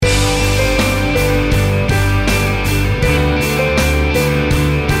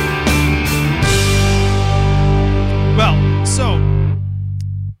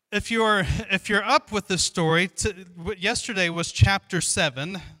if you're up with the story, yesterday was chapter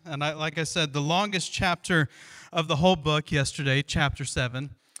 7, and like I said, the longest chapter of the whole book yesterday, chapter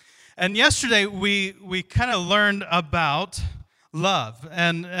 7. And yesterday we kind of learned about love,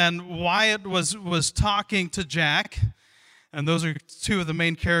 and Wyatt was talking to Jack, and those are two of the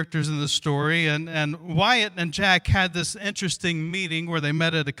main characters in the story. And Wyatt and Jack had this interesting meeting where they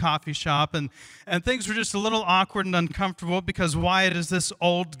met at a coffee shop, and things were just a little awkward and uncomfortable because Wyatt is this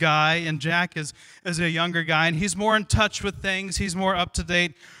old guy and Jack is a younger guy, and he's more in touch with things. He's more up to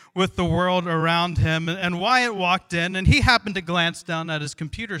date with the world around him. And Wyatt walked in, and he happened to glance down at his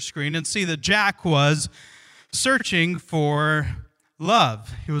computer screen and see that Jack was searching for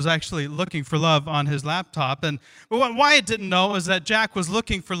love. He was actually looking for love on his laptop. But what Wyatt didn't know is that Jack was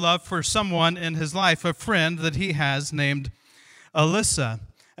looking for love for someone in his life, a friend that he has named Alyssa.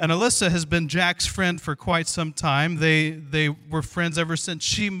 And Alyssa has been Jack's friend for quite some time. They were friends ever since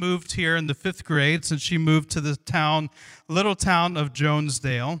she moved here in the 5th grade, since she moved to the little town of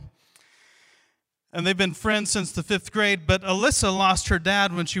Jonesdale. And they've been friends since the 5th grade, but Alyssa lost her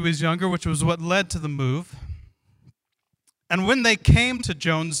dad when she was younger, which was what led to the move. And when they came to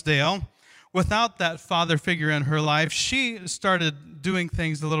Jonesdale, without that father figure in her life, she started doing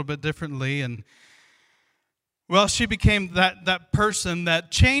things a little bit differently. And, well, she became that person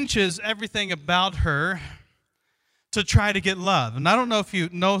that changes everything about her to try to get love. And I don't know if you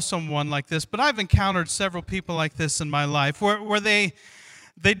know someone like this, but I've encountered several people like this in my life where they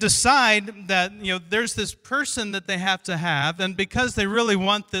decide that, there's this person that they have to have, and because they really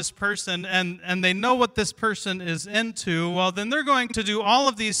want this person and they know what this person is into, well, then they're going to do all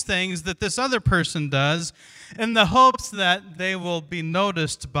of these things that this other person does in the hopes that they will be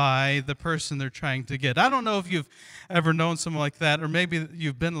noticed by the person they're trying to get. I don't know if you've ever known someone like that, or maybe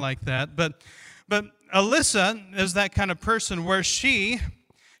you've been like that, but Alyssa is that kind of person where she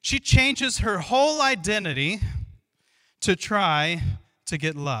changes her whole identity to try to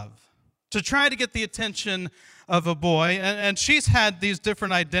get love, to try to get the attention of a boy. And she's had these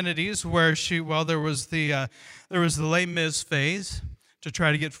different identities where there was the Les Mis phase to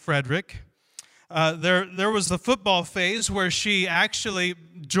try to get Frederick. There was the football phase where she actually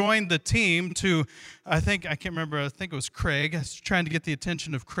joined the team to, I can't remember, I think it was Craig, trying to get the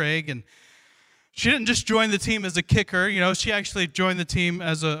attention of Craig. And she didn't just join the team as a kicker, she actually joined the team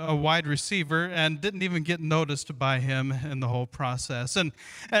as a wide receiver and didn't even get noticed by him in the whole process. And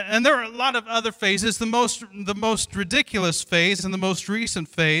there are a lot of other phases. The most ridiculous phase and the most recent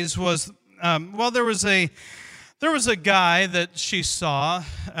phase was, there was a guy that she saw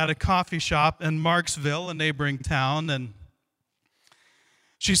at a coffee shop in Marksville, a neighboring town, and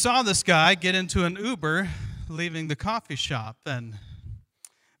she saw this guy get into an Uber leaving the coffee shop, and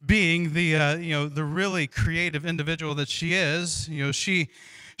being the really creative individual that she is,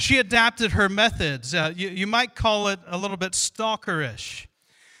 she adapted her methods. You might call it a little bit stalkerish.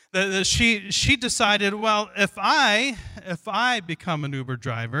 She decided, well, if I become an Uber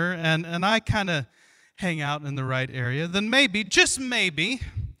driver and I kind of hang out in the right area, then maybe, just maybe,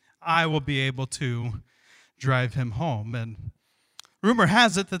 I will be able to drive him home. And rumor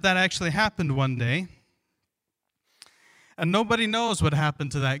has it that actually happened one day. And nobody knows what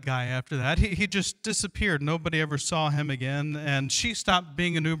happened to that guy after that. He just disappeared. Nobody ever saw him again. And she stopped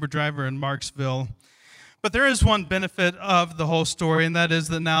being an Uber driver in Marksville. But there is one benefit of the whole story, and that is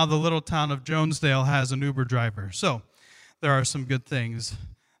that now the little town of Jonesdale has an Uber driver. So there are some good things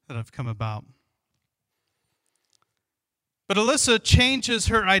that have come about. But Alyssa changes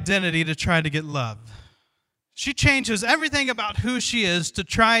her identity to try to get love. She changes everything about who she is to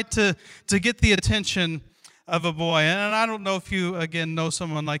try to get the attention of a boy. And I don't know if you, again, know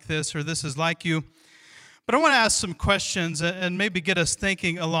someone like this or this is like you, but I want to ask some questions and maybe get us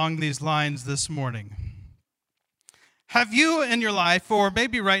thinking along these lines this morning. Have you in your life, or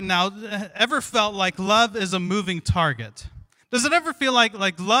maybe right now, ever felt like love is a moving target? Does it ever feel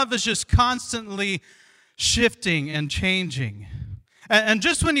like love is just constantly shifting and changing? And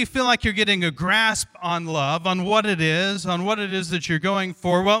just when you feel like you're getting a grasp on love, on what it is that you're going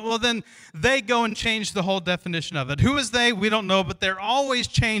for, well, then they go and change the whole definition of it. Who is they? We don't know, but they're always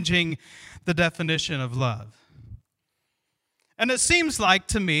changing the definition of love. And it seems like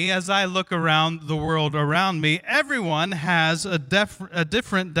to me, as I look around the world around me, everyone has a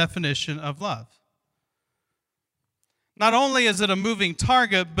different definition of love. Not only is it a moving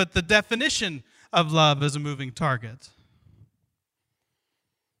target, but the definition of love is a moving target.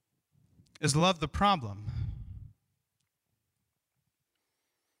 Is love the problem?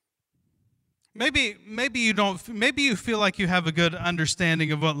 Maybe you don't. Maybe you feel like you have a good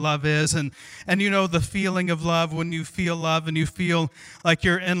understanding of what love is, and you know the feeling of love when you feel love and you feel like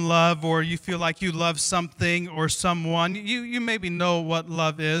you're in love, or you feel like you love something or someone. You maybe know what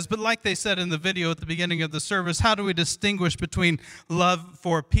love is, but like they said in the video at the beginning of the service, how do we distinguish between love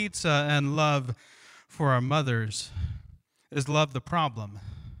for pizza and love for our mothers? Is love the problem?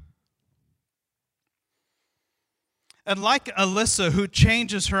 And like Alyssa, who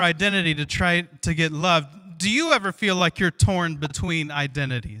changes her identity to try to get loved, do you ever feel like you're torn between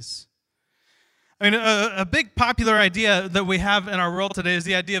identities? I mean, a big popular idea that we have in our world today is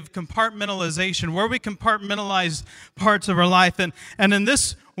the idea of compartmentalization, where we compartmentalize parts of our life. And in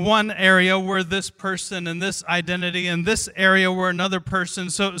this one area, we're this person and this identity. In this area, we're another person.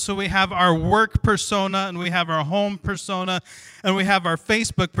 So we have our work persona, and we have our home persona, and we have our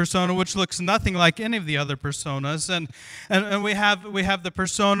Facebook persona, which looks nothing like any of the other personas. And we have the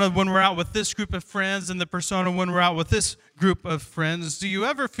persona when we're out with this group of friends, and the persona when we're out with this group of friends. Do you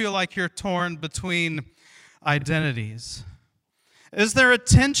ever feel like you're torn between identities? Is there a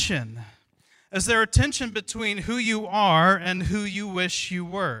tension? Is there a tension between who you are and who you wish you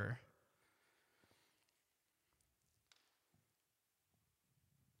were?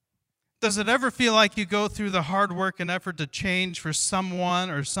 Does it ever feel like you go through the hard work and effort to change for someone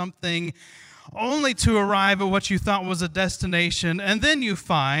or something only to arrive at what you thought was a destination, and then you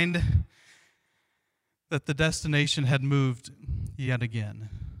find that the destination had moved yet again?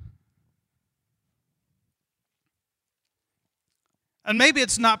 And maybe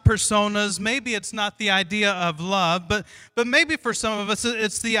it's not personas, maybe it's not the idea of love, but maybe for some of us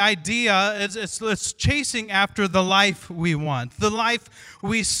it's the idea, it's chasing after the life we want, the life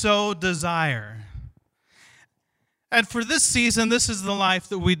we so desire. And for this season, this is the life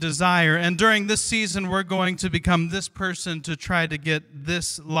that we desire. And during this season, we're going to become this person to try to get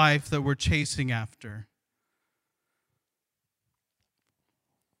this life that we're chasing after.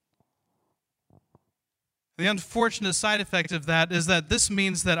 The unfortunate side effect of that is that this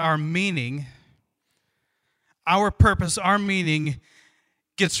means that our meaning, our purpose, our meaning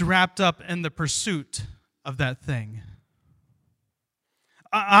gets wrapped up in the pursuit of that thing.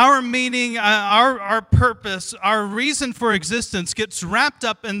 Our meaning, our purpose, our reason for existence gets wrapped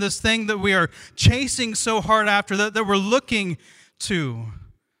up in this thing that we are chasing so hard after, that we're looking to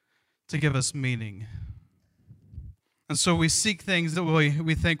give us meaning. And so we seek things that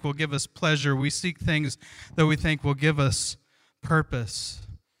we think will give us pleasure. We seek things that we think will give us purpose.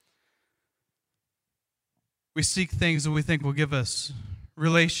 We seek things that we think will give us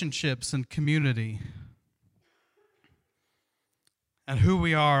relationships and community. And who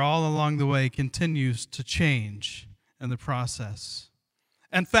we are all along the way continues to change in the process.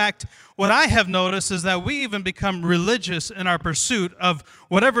 In fact, what I have noticed is that we even become religious in our pursuit of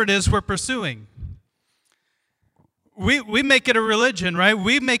whatever it is we're pursuing. We make it a religion, right?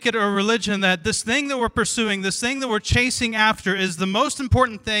 We make it a religion that this thing that we're pursuing, this thing that we're chasing after is the most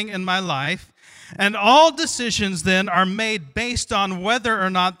important thing in my life. And all decisions then are made based on whether or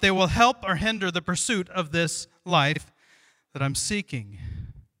not they will help or hinder the pursuit of this life that I'm seeking.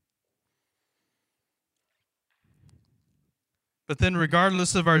 But then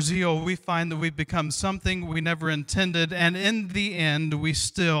regardless of our zeal, we find that we've become something we never intended, and in the end, we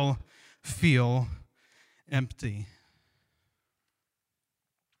still feel empty.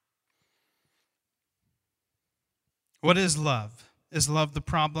 What is love? Is love the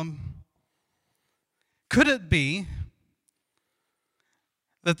problem? Could it be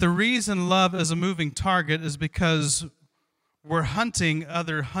that the reason love is a moving target is because we're hunting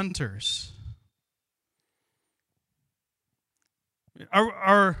other hunters?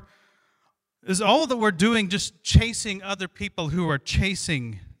 Is all that we're doing just chasing other people who are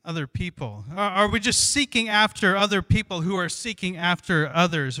chasing other people? Are we just seeking after other people who are seeking after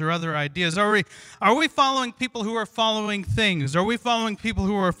others or other ideas? Are we following people who are following things? Are we following people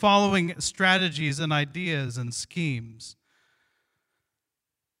who are following strategies and ideas and schemes?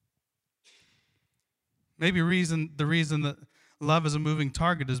 Maybe the reason that love is a moving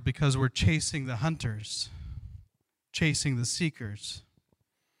target is because we're chasing the hunters, chasing the seekers.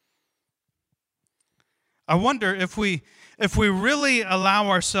 I wonder if we really allow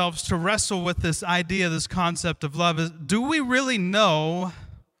ourselves to wrestle with this idea, this concept of love, do we really know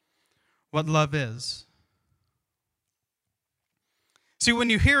what love is? See, when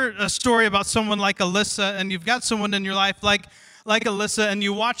you hear a story about someone like Alyssa, and you've got someone in your life like Alyssa, and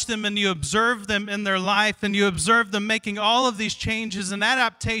you watch them and you observe them in their life, and you observe them making all of these changes and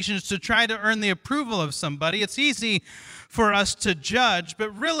adaptations to try to earn the approval of somebody, it's easy for us to judge.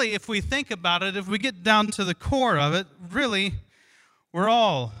 But really, if we think about it, if we get down to the core of it, really, we're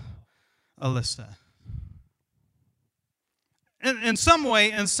all Alyssa. In some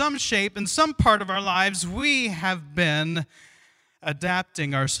way, in some shape, in some part of our lives, we have been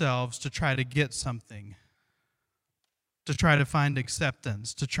adapting ourselves to try to get something, to try to find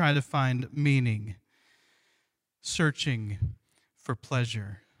acceptance, to try to find meaning, searching for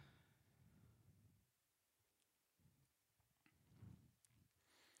pleasure.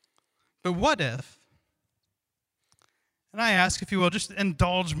 But what if, and I ask, if you will, just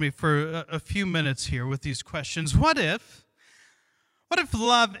indulge me for a few minutes here with these questions. What if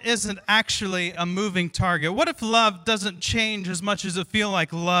love isn't actually a moving target? What if love doesn't change as much as it feels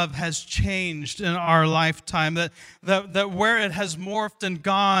like love has changed in our lifetime? That where it has morphed and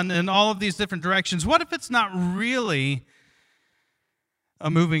gone in all of these different directions, what if it's not really a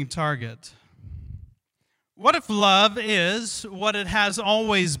moving target? What if love is what it has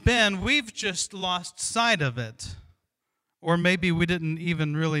always been? We've just lost sight of it. Or maybe we didn't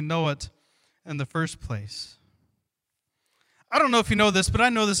even really know it in the first place. I don't know if you know this, but I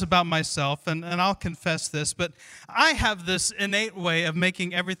know this about myself, and I'll confess this, but I have this innate way of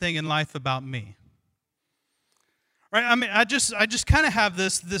making everything in life about me. Right? I mean, I just kind of have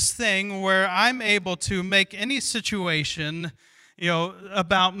this thing where I'm able to make any situation,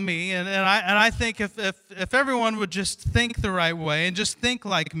 about me, and I think if everyone would just think the right way and just think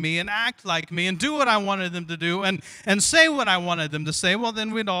like me and act like me and do what I wanted them to do and say what I wanted them to say, well,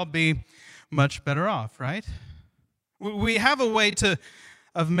 then we'd all be much better off, right? We have a way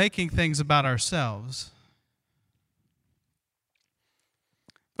of making things about ourselves.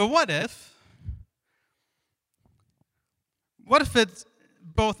 But what if it's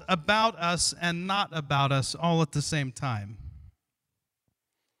both about us and not about us all at the same time?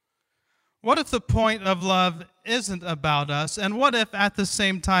 What if the point of love isn't about us? And what if at the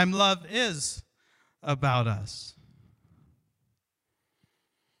same time love is about us?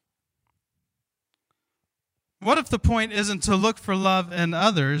 What if the point isn't to look for love in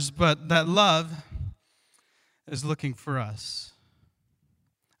others, but that love is looking for us?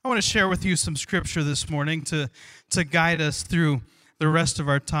 I want to share with you some scripture this morning to guide us through the rest of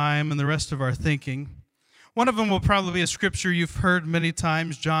our time and the rest of our thinking. One of them will probably be a scripture you've heard many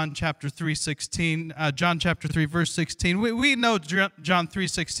times, John chapter 3, verse 16. We know John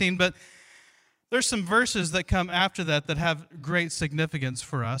 3:16, but there's some verses that come after that have great significance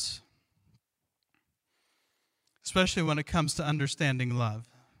for us, especially when it comes to understanding love.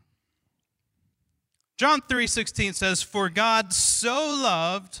 John 3:16 says, "For God so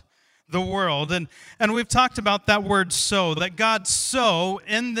loved the world," and we've talked about that word "so," that God so,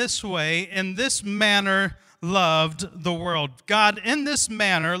 in this way, in this manner, loved the world. God, in this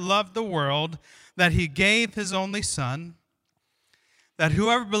manner, loved the world, that he gave his only Son, that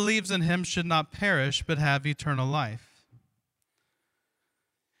whoever believes in him should not perish, but have eternal life.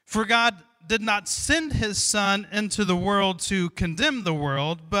 For God did not send his Son into the world to condemn the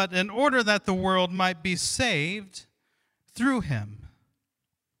world, but in order that the world might be saved through him.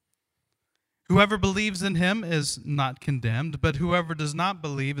 Whoever believes in him is not condemned, but whoever does not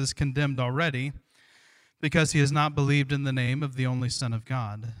believe is condemned already, because he has not believed in the name of the only Son of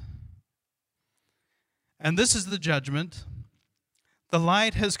God. And this is the judgment. The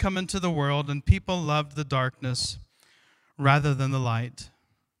light has come into the world, and people loved the darkness rather than the light,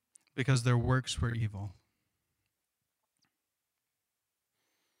 because their works were evil.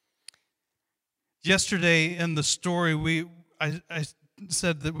 Yesterday in the story, I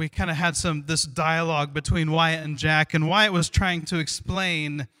said that we kind of had this dialogue between Wyatt and Jack, and Wyatt was trying to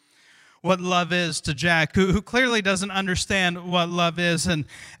explain what love is to Jack, who clearly doesn't understand what love is. And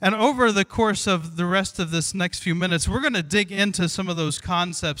over the course of the rest of this next few minutes, we're going to dig into some of those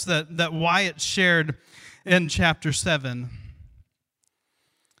concepts that Wyatt shared in chapter 7.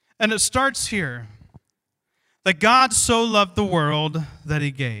 And it starts here, that God so loved the world that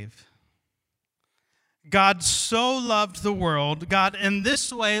he gave. God so loved the world, God in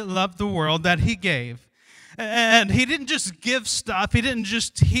this way loved the world that he gave. And he didn't just give stuff, he didn't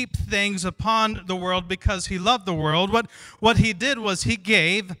just heap things upon the world because he loved the world. What he did was he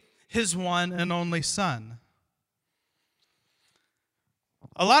gave his one and only Son.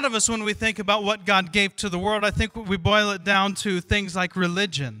 A lot of us, when we think about what God gave to the world, I think we boil it down to things like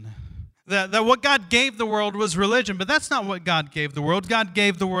religion. That what God gave the world was religion, but that's not what God gave the world. God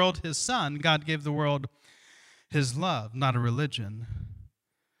gave the world his Son. God gave the world his love, not a religion.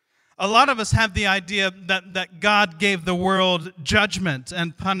 A lot of us have the idea that God gave the world judgment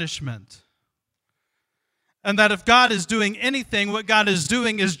and punishment. And that if God is doing anything, what God is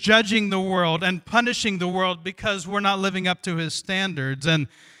doing is judging the world and punishing the world because we're not living up to his standards. And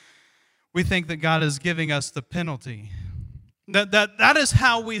we think that God is giving us the penalty. That is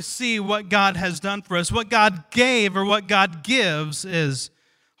how we see what God has done for us. What God gave or what God gives is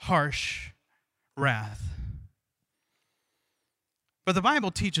harsh wrath. But the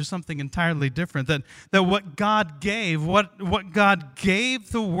Bible teaches something entirely different, that what God gave, what God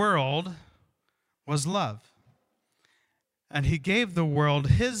gave the world was love. And he gave the world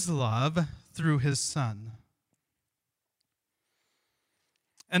his love through his Son.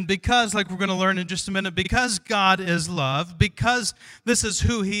 And because, like we're going to learn in just a minute, because God is love, because this is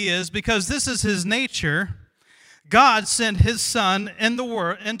who he is, because this is his nature, God sent his Son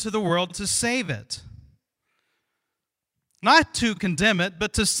into the world to save it. Not to condemn it,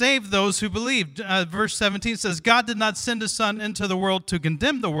 but to save those who believe. Verse 17 says, God did not send his Son into the world to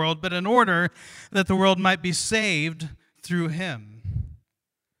condemn the world, but in order that the world might be saved through him.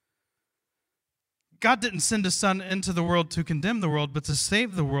 God didn't send his Son into the world to condemn the world, but to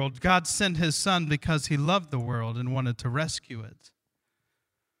save the world. God sent his Son because he loved the world and wanted to rescue it.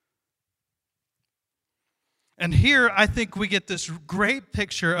 And here I think we get this great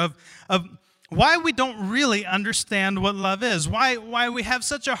picture of why we don't really understand what love is, why we have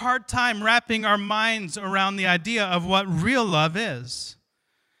such a hard time wrapping our minds around the idea of what real love is.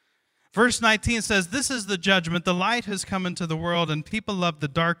 Verse 19 says, "This is the judgment. The light has come into the world, and people love the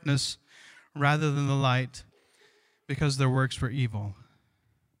darkness rather than the light, because their works were evil."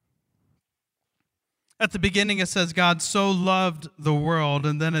 At the beginning it says God so loved the world,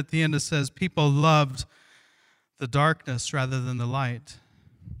 and then at the end it says people loved the darkness rather than the light,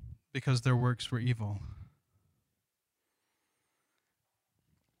 because their works were evil.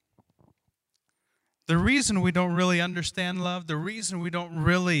 The reason we don't really understand love, the reason we don't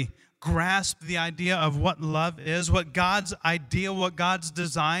really grasp the idea of what love is, what God's idea, what God's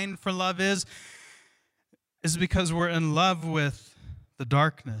design for love is because we're in love with the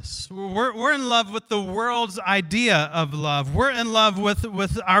darkness. We're in love with the world's idea of love. We're in love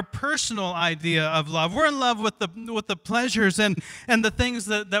with our personal idea of love. We're in love with the pleasures and the things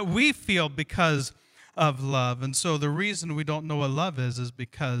that we feel because of love. And so the reason we don't know what love is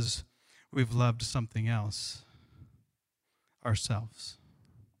because we've loved something else, ourselves.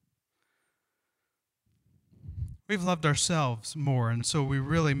 We've loved ourselves more, and so we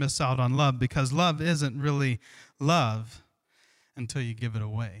really miss out on love, because love isn't really love until you give it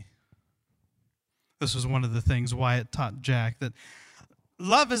away. This was one of the things Wyatt taught Jack, that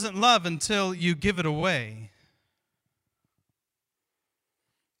love isn't love until you give it away.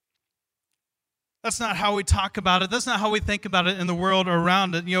 That's not how we talk about it. That's not how we think about it in the world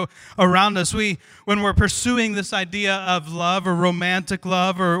around it. Around us, when we're pursuing this idea of love or romantic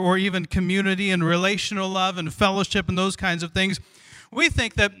love or even community and relational love and fellowship and those kinds of things, we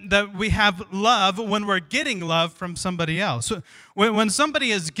think that we have love when we're getting love from somebody else. When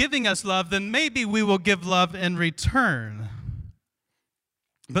somebody is giving us love, then maybe we will give love in return.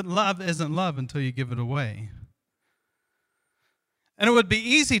 But love isn't love until you give it away. And it would be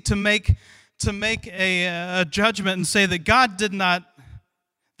easy to make a judgment and say that God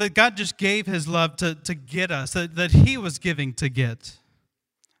just gave his love to get us, that he was giving to get.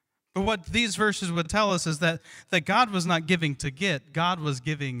 But what these verses would tell us is that God was not giving to get, God was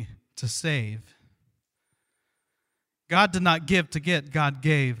giving to save. God did not give to get, God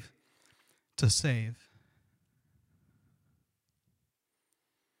gave to save.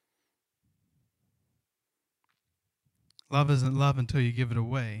 Love isn't love until you give it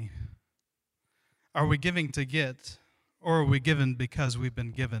away. Are we giving to get, or are we given because we've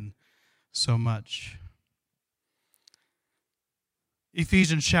been given so much?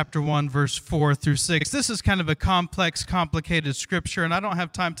 Ephesians chapter 1, verse 4 through 6. This is kind of a complex, complicated scripture, and I don't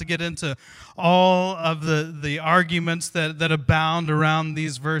have time to get into all of the arguments that abound around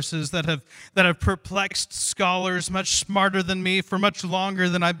these verses that have perplexed scholars much smarter than me for much longer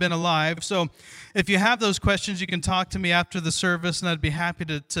than I've been alive. So if you have those questions, you can talk to me after the service, and I'd be happy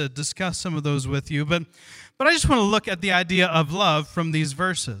to discuss some of those with you. But I just want to look at the idea of love from these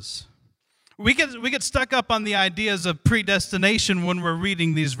verses. We get stuck up on the ideas of predestination when we're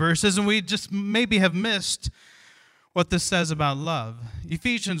reading these verses, and we just maybe have missed what this says about love.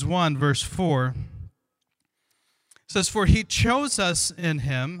 Ephesians 1, verse 4 says, "For he chose us in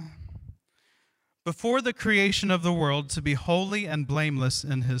him before the creation of the world to be holy and blameless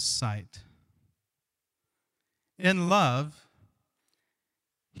in his sight. In love,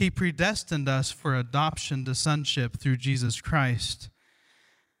 he predestined us for adoption to sonship through Jesus Christ,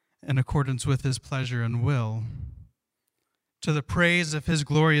 in accordance with his pleasure and will, to the praise of his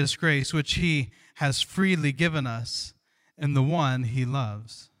glorious grace, which he has freely given us in the one he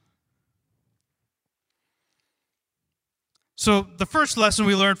loves." So the first lesson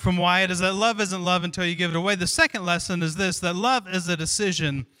we learned from Wyatt is that love isn't love until you give it away. The second lesson is this, that love is a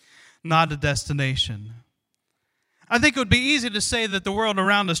decision, not a destination. I think it would be easy to say that the world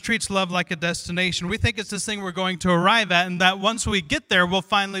around us treats love like a destination. We think it's this thing we're going to arrive at, and that once we get there, we'll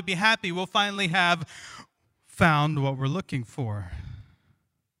finally be happy. We'll finally have found what we're looking for.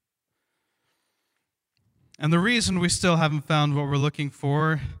 And the reason we still haven't found what we're looking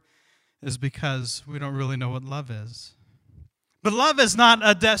for is because we don't really know what love is. But love is not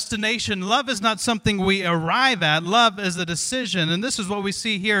a destination. Love is not something we arrive at. Love is a decision. And this is what we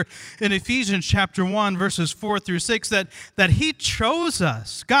see here in Ephesians chapter 1, verses 4 through 6, that He chose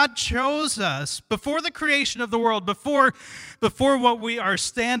us. God chose us before the creation of the world, before what we are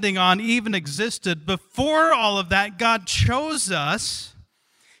standing on even existed. Before all of that, God chose us.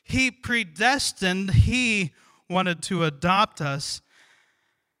 He predestined. He wanted to adopt us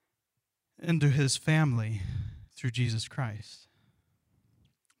into His family through Jesus Christ.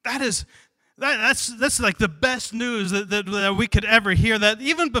 That's like the best news that we could ever hear, that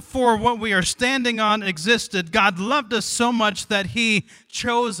even before what we are standing on existed, God loved us so much that He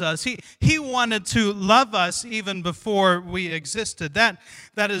chose us. He wanted to love us even before we existed. That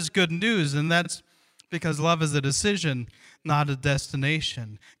is good news, and that's because love is a decision, not a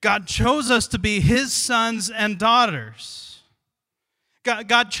destination. God chose us to be His sons and daughters.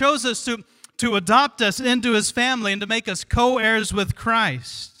 God chose us to adopt us into His family and to make us co-heirs with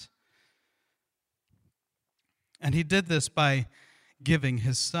Christ. And He did this by giving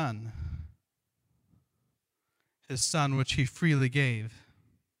His Son which He freely gave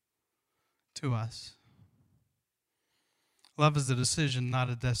to us. Love is a decision, not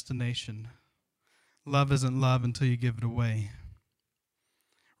a destination. Love isn't love until you give it away.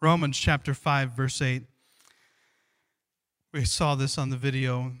 Romans chapter 5, verse 8. We saw this on the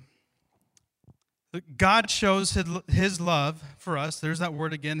video. God shows His love for us. There's that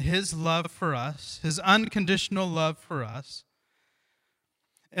word again, His love for us, His unconditional love for us.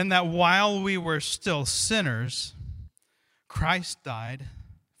 And that while we were still sinners, Christ died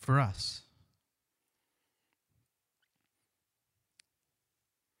for us.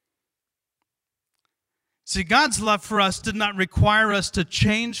 See, God's love for us did not require us to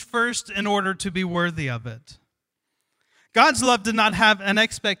change first in order to be worthy of it. God's love did not have an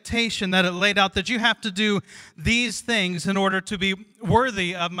expectation that it laid out that you have to do these things in order to be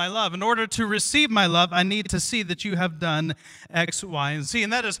worthy of my love. In order to receive my love, I need to see that you have done X, Y, and Z.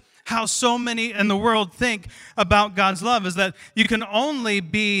 And that is how so many in the world think about God's love, is that you can only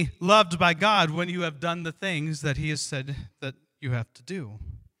be loved by God when you have done the things that He has said that you have to do.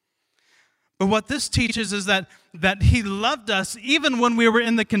 But what this teaches is that He loved us even when we were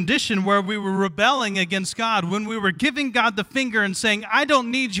in the condition where we were rebelling against God, when we were giving God the finger and saying, I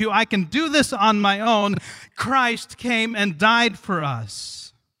don't need you, I can do this on my own. Christ came and died for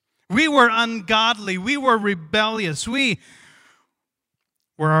us. We were ungodly, we were rebellious, we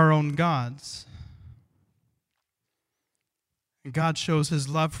were our own gods. And God shows His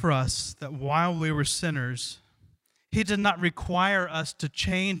love for us that while we were sinners, He did not require us to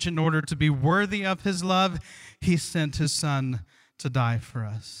change in order to be worthy of His love. He sent His Son to die for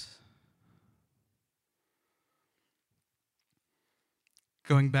us.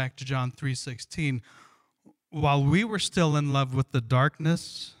 Going back to John 3:16, while we were still in love with the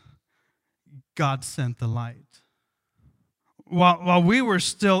darkness, God sent the light. While we were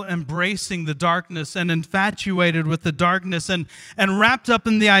still embracing the darkness and infatuated with the darkness and wrapped up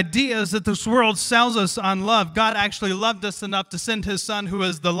in the ideas that this world sells us on love, God actually loved us enough to send His Son, who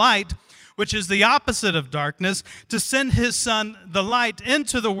is the light, which is the opposite of darkness, to send His Son, the light,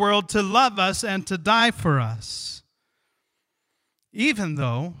 into the world to love us and to die for us. Even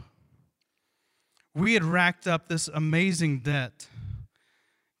though we had racked up this amazing debt,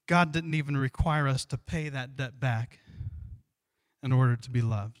 God didn't even require us to pay that debt back in order to be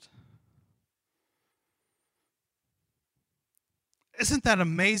loved. Isn't that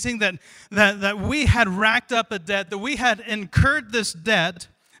amazing that we had racked up a debt, that we had incurred this debt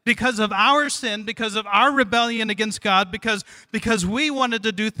because of our sin, because of our rebellion against God, because we wanted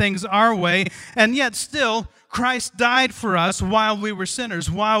to do things our way, and yet still Christ died for us while we were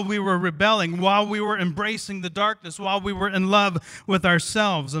sinners, while we were rebelling, while we were embracing the darkness, while we were in love with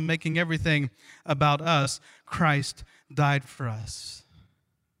ourselves and making everything about us. Christ died for us.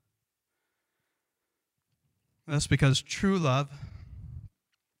 That's because true love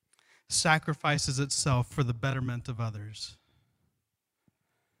sacrifices itself for the betterment of others.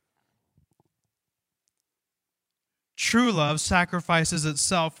 True love sacrifices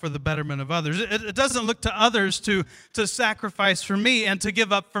itself for the betterment of others. It doesn't look to others to sacrifice for me and to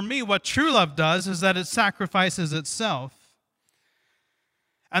give up for me. What true love does is that it sacrifices itself.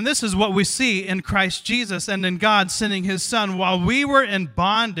 And this is what we see in Christ Jesus and in God sending his Son. While we were in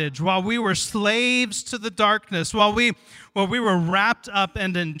bondage, while we were slaves to the darkness, while we were wrapped up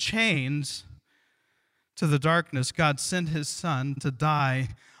and in chains to the darkness, God sent his Son to die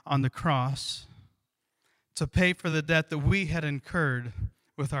on the cross to pay for the debt that we had incurred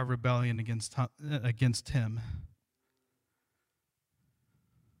with our rebellion against him.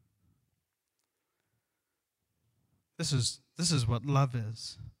 This is what love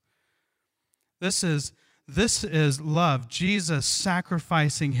is. This is love. Jesus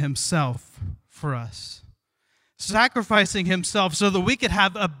sacrificing himself for us. Sacrificing himself so that we could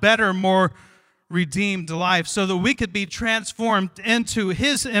have a better, more redeemed life, so that we could be transformed into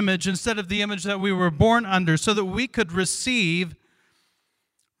his image instead of the image that we were born under, so that we could receive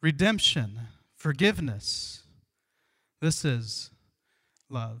redemption, forgiveness. This is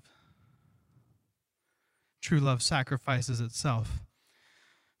love. True love sacrifices itself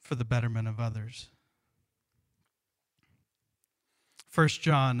for the betterment of others. 1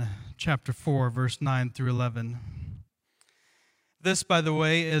 John chapter 4, verse 9 through 11. This, by the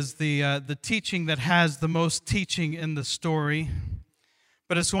way, is the teaching that has the most teaching in the story.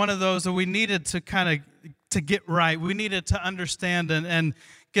 But it's one of those that we needed to to get right. We needed to understand and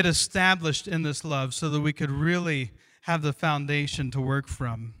get established in this love so that we could really have the foundation to work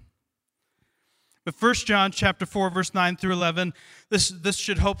from. But 1 John chapter 4, verse 9 through 11, this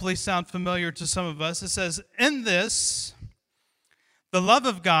should hopefully sound familiar to some of us. It says, "In this, the love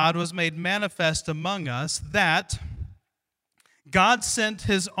of God was made manifest among us, that God sent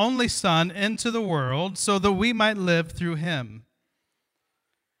his only Son into the world so that we might live through him.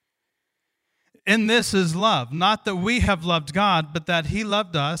 In this is love, not that we have loved God, but that he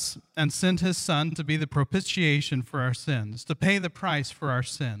loved us and sent his Son to be the propitiation for our sins, to pay the price for our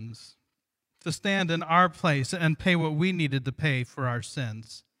sins, to stand in our place and pay what we needed to pay for our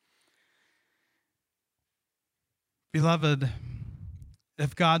sins." Beloved,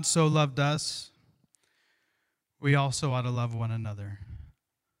 if God so loved us, we also ought to love one another.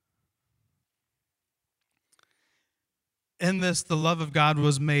 In this, the love of God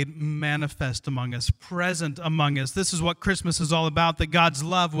was made manifest among us, present among us. This is what Christmas is all about, that God's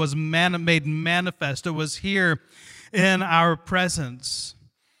love was made manifest. It was here in our presence.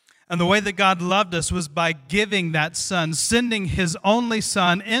 And the way that God loved us was by giving that Son, sending his only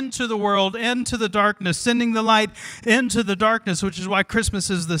Son into the world, into the darkness, sending the light into the darkness, which is why Christmas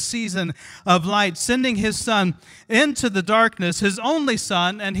is the season of light, sending his Son into the darkness, his only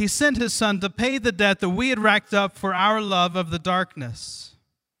Son, and he sent his Son to pay the debt that we had racked up for our love of the darkness.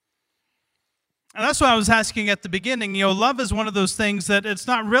 And that's why I was asking at the beginning, love is one of those things that it's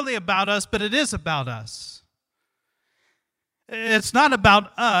not really about us, but it is about us. It's not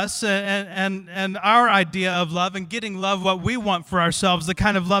about us and our idea of love and getting love what we want for ourselves, the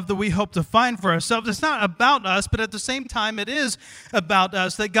kind of love that we hope to find for ourselves. It's not about us, but at the same time, it is about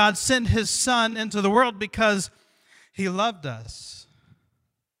us, that God sent his Son into the world because he loved us.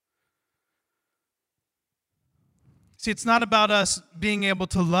 See, it's not about us being able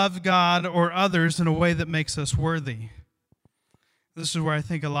to love God or others in a way that makes us worthy. This is where I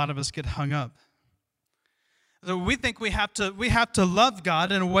think a lot of us get hung up. So we think we have to love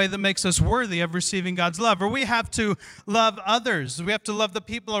God in a way that makes us worthy of receiving God's love, or we have to love others. We have to love the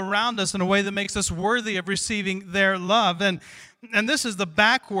people around us in a way that makes us worthy of receiving their love. And this is the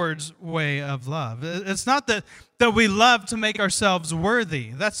backwards way of love. It's not that we love to make ourselves worthy.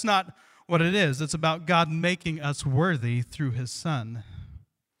 That's not what it is. It's about God making us worthy through his Son.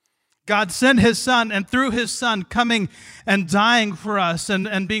 God sent his Son, and through his Son coming and dying for us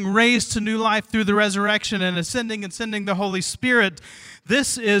and being raised to new life through the resurrection and ascending and sending the Holy Spirit,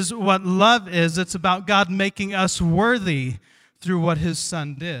 this is what love is. It's about God making us worthy through what his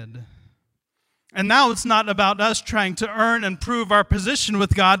Son did. And now it's not about us trying to earn and prove our position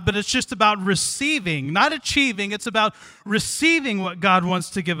with God, but it's just about receiving, not achieving. It's about receiving what God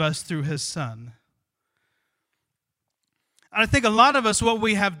wants to give us through his Son. I think a lot of us, what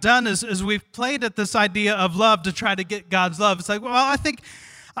we have done is we've played at this idea of love to try to get God's love. It's like, well, I think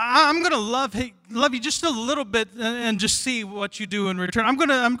I'm going to love you just a little bit and just see what you do in return. I'm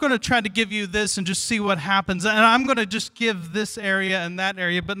going to try to give you this and just see what happens. And I'm going to just give this area and that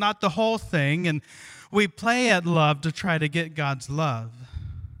area, but not the whole thing. And we play at love to try to get God's love.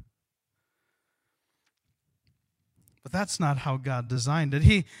 But that's not how God designed it.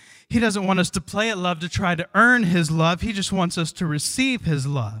 He doesn't want us to play at love to try to earn his love. He just wants us to receive his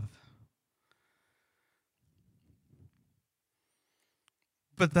love.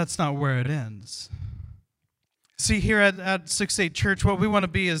 But that's not where it ends. See, here at 6-8 Church, what we want to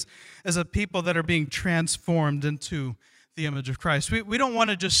be is a people that are being transformed into the image of Christ. We don't want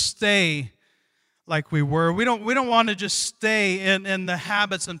to just stay like we were. We don't want to just stay in the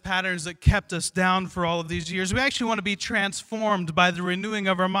habits and patterns that kept us down for all of these years. We actually want to be transformed by the renewing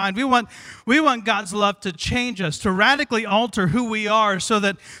of our mind. We want God's love to change us, to radically alter who we are, so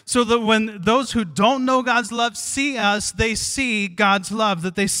that when those who don't know God's love see us, they see God's love,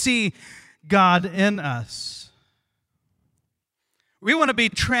 that they see God in us. We want to be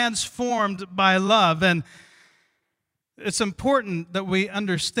transformed by love, and it's important that we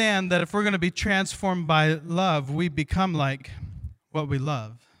understand that if we're going to be transformed by love, we become like what we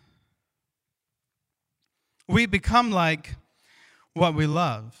love. We become like what we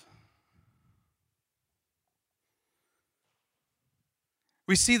love.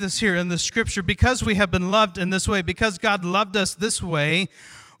 We see this here in the scripture. Because we have been loved in this way, because God loved us this way,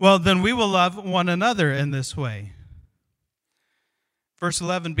 well, then we will love one another in this way. Verse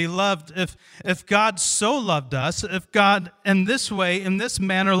 11, Beloved, if God so loved us, if God in this way, in this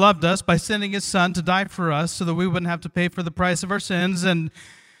manner loved us by sending his Son to die for us so that we wouldn't have to pay for the price of our sins, and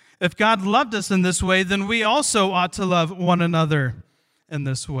if God loved us in this way, then we also ought to love one another in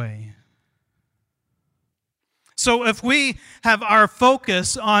this way. So if we have our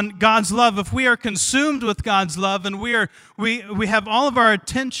focus on God's love, if we are consumed with God's love, and we have all of our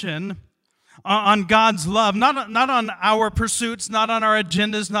attention on God's love, not on our pursuits, not on our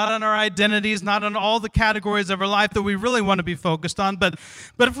agendas, not on our identities, not on all the categories of our life that we really want to be focused on, but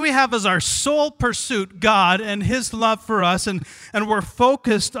if we have as our sole pursuit God and his love for us, and we're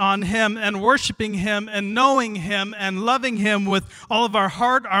focused on him and worshiping him and knowing him and loving him with all of our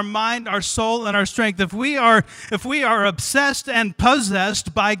heart, our mind, our soul, and our strength, if we are obsessed and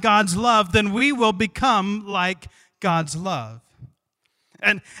possessed by God's love, then we will become like God's love.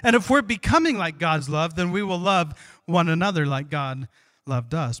 And if we're becoming like God's love, then we will love one another like God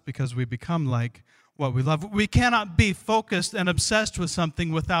loved us, because we become like what we love. We cannot be focused and obsessed with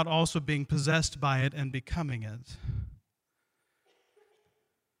something without also being possessed by it and becoming it.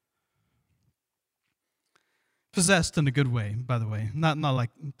 Possessed in a good way, by the way, not like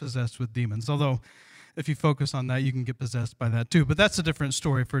possessed with demons. Although, if you focus on that, you can get possessed by that too. But that's a different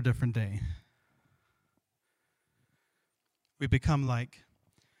story for a different day. We become like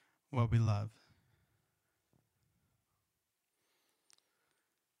what we love.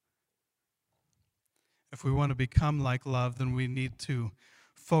 If we want to become like love, then we need to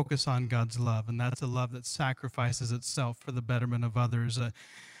focus on God's love, and that's a love that sacrifices itself for the betterment of others,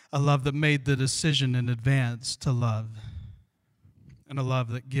 a love that made the decision in advance to love, and a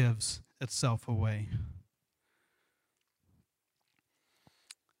love that gives itself away.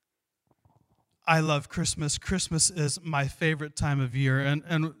 I love Christmas. Christmas is my favorite time of year,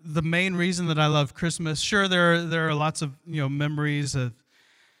 and the main reason that I love Christmas, sure, there are lots of memories of.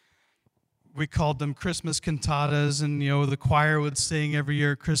 We called them Christmas cantatas, and the choir would sing every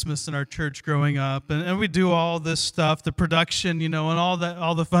year at Christmas in our church growing up, and we do all this stuff, the production, and all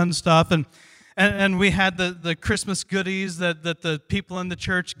the fun stuff, and we had the Christmas goodies that the people in the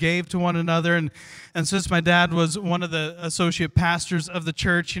church gave to one another, and since my dad was one of the associate pastors of the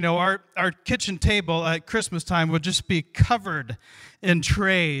church, our kitchen table at Christmas time would just be covered in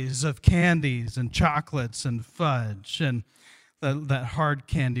trays of candies and chocolates and fudge and that hard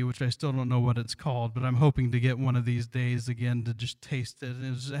candy, which I still don't know what it's called, but I'm hoping to get one of these days again to just taste it.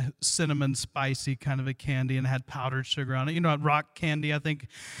 It was a cinnamon spicy kind of a candy and had powdered sugar on it. Rock candy, I think.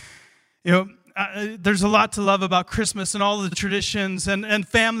 There's a lot to love about Christmas and all the traditions, and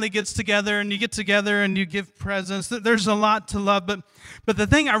family gets together, and you get together and you give presents. There's a lot to love, but the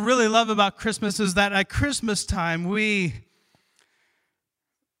thing I really love about Christmas is that at Christmas time we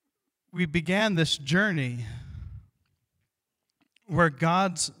began this journey where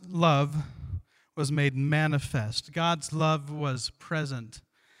God's love was made manifest. God's love was present.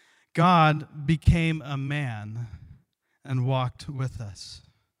 God became a man and walked with us.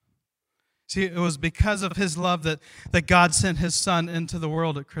 See, it was because of his love that God sent his Son into the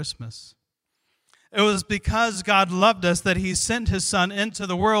world at Christmas. It was because God loved us that he sent his Son into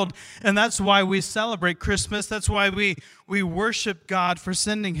the world, and that's why we celebrate Christmas. That's why we worship God for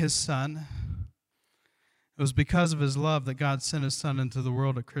sending his Son. It was because of his love that God sent his Son into the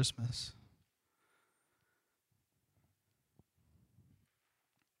world at Christmas.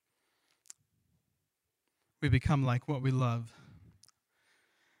 We become like what we love.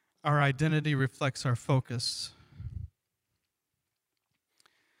 Our identity reflects our focus.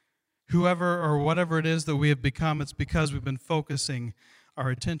 Whoever or whatever it is that we have become, it's because we've been focusing our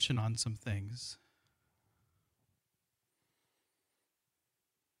attention on some things.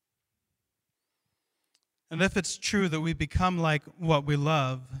 And if it's true that we become like what we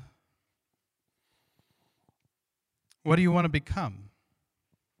love, What do you want to become?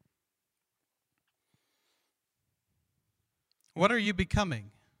 What are you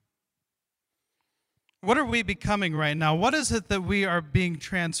becoming? What are we becoming right now? What is it that we are being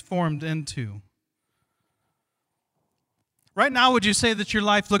transformed into? Right now, would you say that your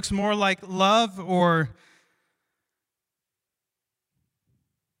life looks more like love, or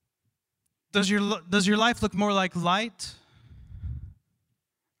does your life look more like light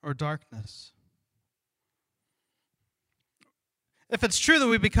or darkness? If it's true that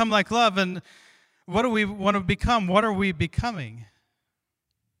we become like love, and what do we want to become? What are we becoming?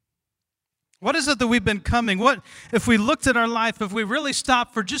 What is it that we've been becoming? What if we looked at our life, if we really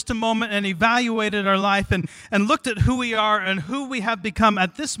stopped for just a moment and evaluated our life and looked at who we are and who we have become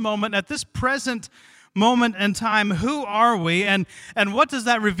at this moment, at this present moment in time, who are we, and what does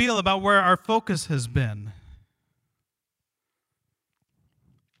that reveal about where our focus has been?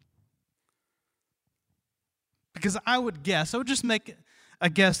 Because I would just make a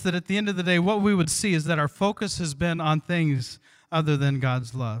guess that at the end of the day, what we would see is that our focus has been on things other than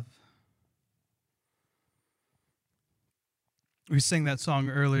God's love. We sang that song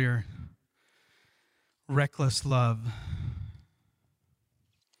earlier, Reckless Love.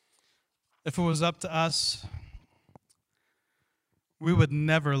 If it was up to us, we would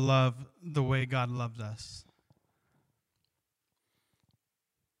never love the way God loved us.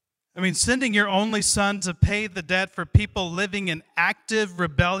 I mean, sending your only son to pay the debt for people living in active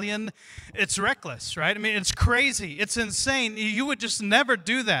rebellion, it's reckless, right? I mean, it's crazy. It's insane. You would just never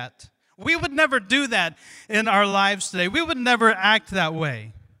do that. We would never do that in our lives today. We would never act that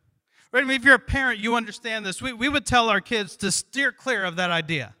way. Right? I mean, if you're a parent, you understand this. We would tell our kids to steer clear of that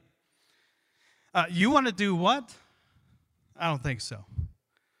idea. You want to do what? I don't think so.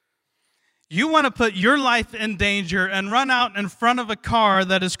 You want to put your life in danger and run out in front of a car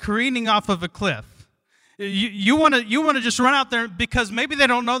that is careening off of a cliff. You want to just run out there because maybe they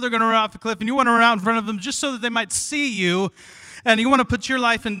don't know they're going to run off a cliff, and you want to run out in front of them just so that they might see you, and you want to put your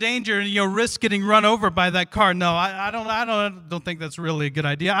life in danger and risk getting run over by that car. No, I don't think that's really a good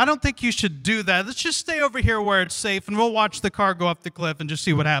idea. I don't think you should do that. Let's just stay over here where it's safe, and we'll watch the car go off the cliff and just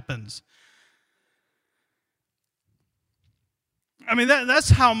see what happens. I mean,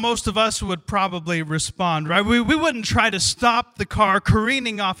 that's how most of us would probably respond, right? We wouldn't try to stop the car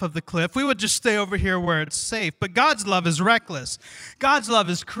careening off of the cliff. We would just stay over here where it's safe. But God's love is reckless. God's love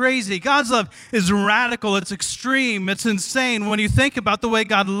is crazy. God's love is radical. It's extreme. It's insane. When you think about the way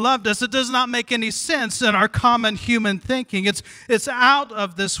God loved us, it does not make any sense in our common human thinking. It's out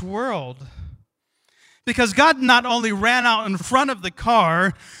of this world. Because God not only ran out in front of the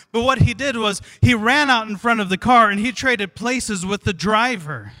car, but what he did was he ran out in front of the car and he traded places with the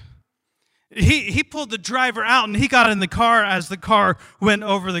driver. He pulled the driver out and he got in the car as the car went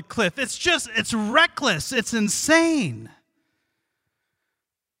over the cliff. It's reckless. It's insane.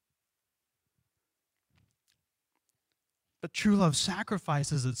 But true love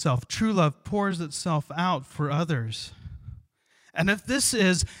sacrifices itself. True love pours itself out for others. And if this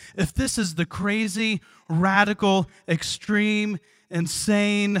is the crazy, radical, extreme,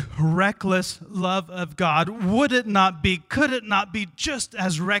 insane, reckless love of God, could it not be just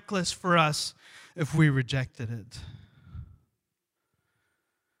as reckless for us if we rejected it?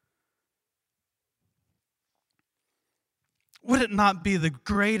 Would it not be the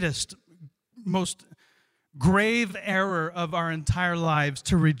greatest, most grave error of our entire lives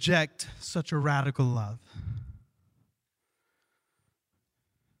to reject such a radical love?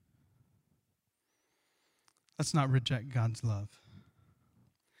 Let's not reject God's love.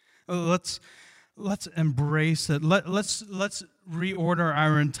 Let's embrace it. Let's reorder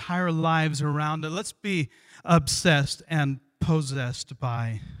our entire lives around it. Let's be obsessed and possessed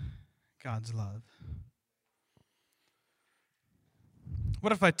by God's love.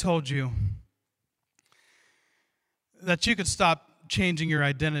 What if I told you that you could stop changing your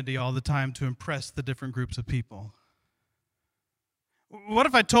identity all the time to impress the different groups of people? What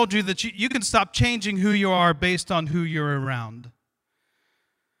if I told you that you can stop changing who you are based on who you're around?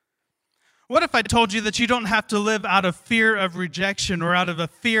 What if I told you that you don't have to live out of fear of rejection or out of a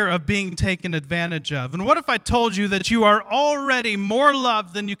fear of being taken advantage of? And what if I told you that you are already more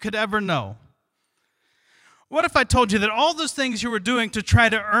loved than you could ever know? What if I told you that all those things you were doing to try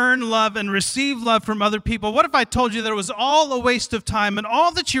to earn love and receive love from other people, what if I told you that it was all a waste of time and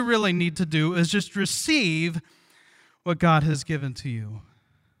all that you really need to do is just receive what God has given to you?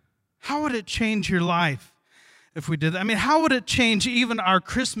 How would it change your life if we did that? I mean, how would it change even our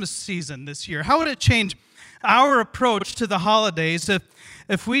Christmas season this year? How would it change our approach to the holidays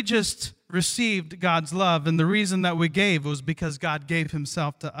if we just received God's love and the reason that we gave was because God gave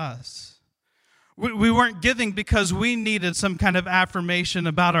himself to us? We weren't giving because we needed some kind of affirmation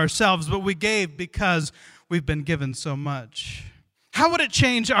about ourselves, but we gave because we've been given so much. How would it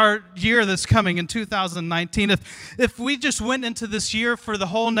change our year that's coming in 2019 if we just went into this year for the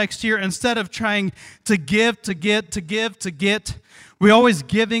whole next year, instead of trying to give, to get, we always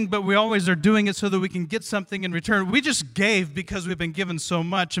giving, but we always are doing it so that we can get something in return. We just gave because we've been given so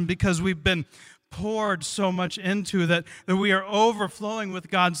much and because we've been poured so much into that we are overflowing with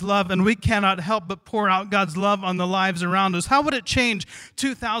God's love, and we cannot help but pour out God's love on the lives around us. How would it change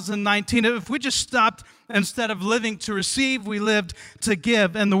 2019 if we just stopped, instead of living to receive, we lived to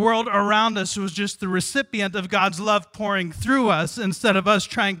give, and the world around us was just the recipient of God's love pouring through us instead of us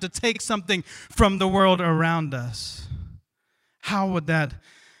trying to take something from the world around us? How would that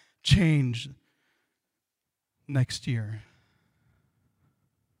change next year?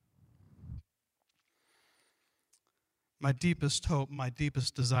 My deepest hope, my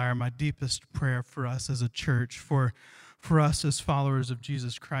deepest desire, my deepest prayer for us as a church, for us as followers of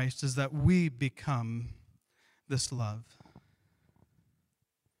Jesus Christ, is that we become this love.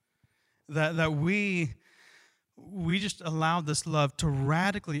 That we just allow this love to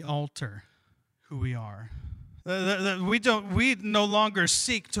radically alter who we are. That we no longer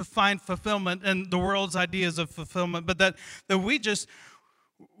seek to find fulfillment in the world's ideas of fulfillment, but that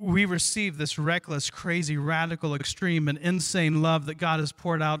we receive this reckless, crazy, radical, extreme, and insane love that God has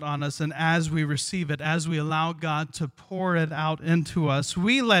poured out on us. And as we receive it, as we allow God to pour it out into us,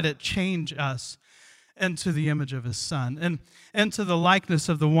 we let it change us into the image of His Son and into the likeness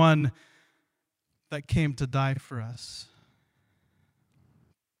of the one that came to die for us.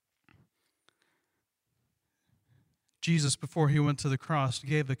 Jesus, before He went to the cross,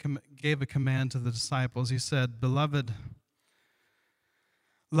 gave a command to the disciples. He said, "Beloved,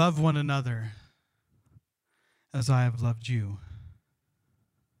 love one another as I have loved you."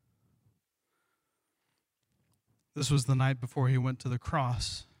 This was the night before He went to the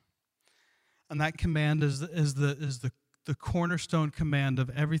cross. And that command is the cornerstone command of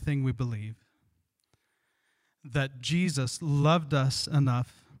everything we believe. That Jesus loved us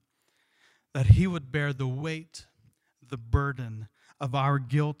enough that He would bear the weight, the burden of our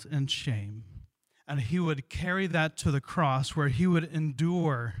guilt and shame. And He would carry that to the cross, where He would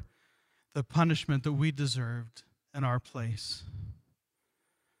endure the punishment that we deserved in our place.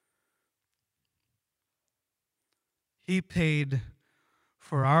 He paid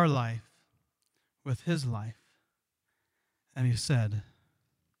for our life with His life. And He said,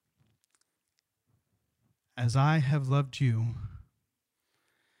 "As I have loved you,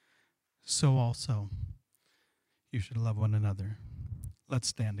 so also you should love one another." Let's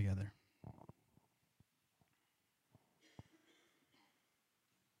stand together.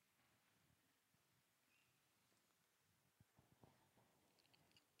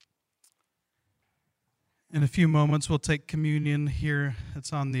 In a few moments, we'll take communion here.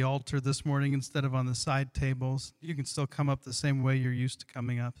 It's on the altar this morning instead of on the side tables. You can still come up the same way you're used to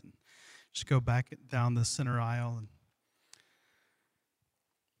coming up, and just go back down the center aisle.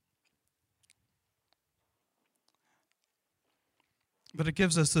 But it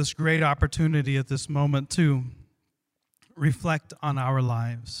gives us this great opportunity at this moment to reflect on our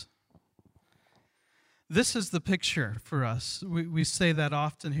lives. This is the picture for us. We say that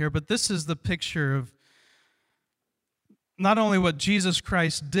often here, but this is the picture of not only what Jesus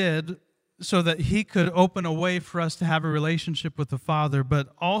Christ did so that He could open a way for us to have a relationship with the Father,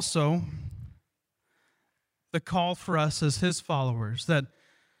 but also the call for us as His followers, that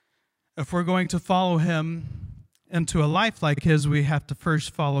if we're going to follow Him into a life like His, we have to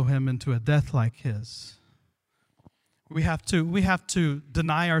first follow Him into a death like His. We have to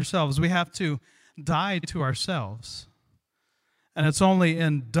deny ourselves. We have to die to ourselves. And it's only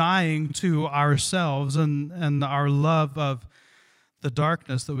in dying to ourselves and our love of the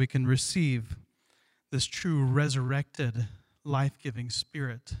darkness that we can receive this true resurrected, life-giving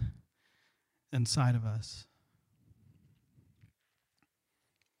Spirit inside of us.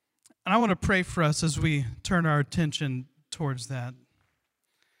 And I want to pray for us as we turn our attention towards that.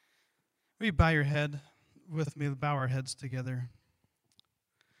 Will you bow your head with me? Bow our heads together.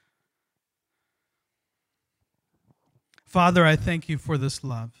 Father, I thank You for this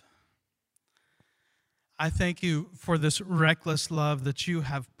love. I thank You for this reckless love that You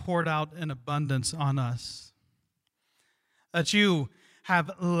have poured out in abundance on us. That You have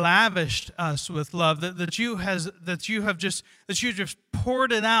lavished us with love. That you just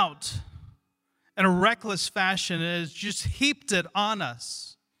poured it out in a reckless fashion and has just heaped it on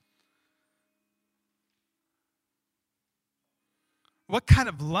us. What kind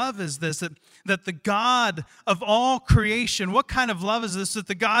of love is this that the God of all creation, what kind of love is this that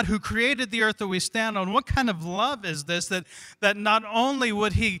the God who created the earth that we stand on, what kind of love is this that not only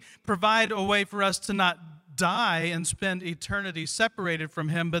would he provide a way for us to not die and spend eternity separated from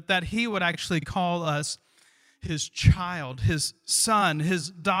him, but that he would actually call us his child, his son, his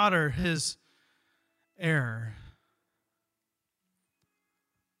daughter, his heir.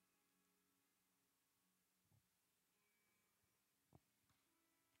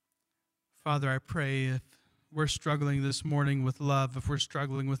 Father, I pray if we're struggling this morning with love, if we're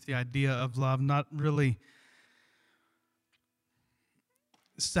struggling with the idea of love, not really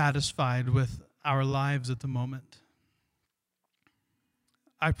satisfied with our lives at the moment,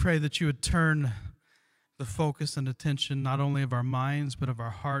 I pray that you would turn the focus and attention not only of our minds, but of our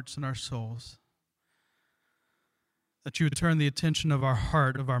hearts and our souls. That you would turn the attention of our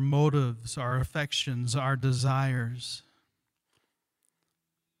heart, of our motives, our affections, our desires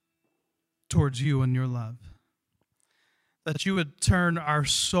towards you and your love. That you would turn our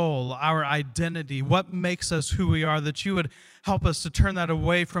soul, our identity, what makes us who we are, that you would help us to turn that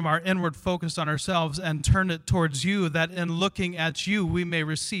away from our inward focus on ourselves and turn it towards you, that in looking at you, we may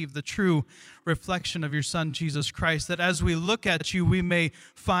receive the true reflection of your Son, Jesus Christ, that as we look at you, we may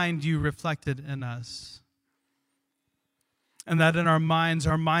find you reflected in us. And that in our minds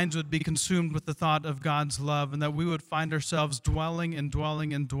would be consumed with the thought of God's love, and that we would find ourselves dwelling and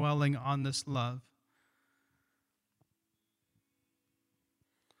dwelling and dwelling on this love.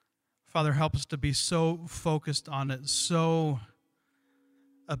 Father, help us to be so focused on it, so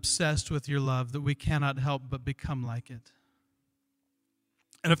obsessed with your love that we cannot help but become like it.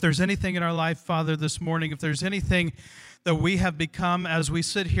 And if there's anything in our life, Father, this morning, if there's anything that we have become as we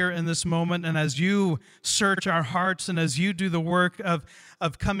sit here in this moment and as you search our hearts and as you do the work of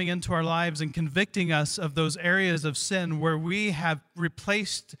coming into our lives and convicting us of those areas of sin where we have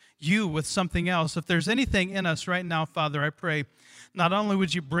replaced you with something else, if there's anything in us right now, Father, I pray, not only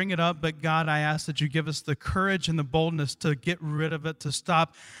would you bring it up, but God, I ask that you give us the courage and the boldness to get rid of it, to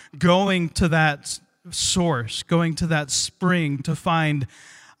stop going to that source, going to that spring to find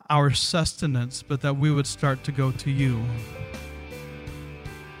our sustenance, but that we would start to go to you,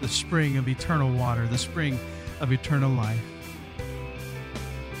 the spring of eternal water, the spring of eternal life.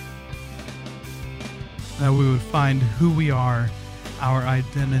 That we would find who we are, our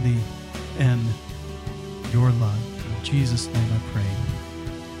identity, and your love. In Jesus' name I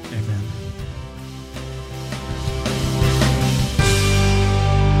pray. Amen.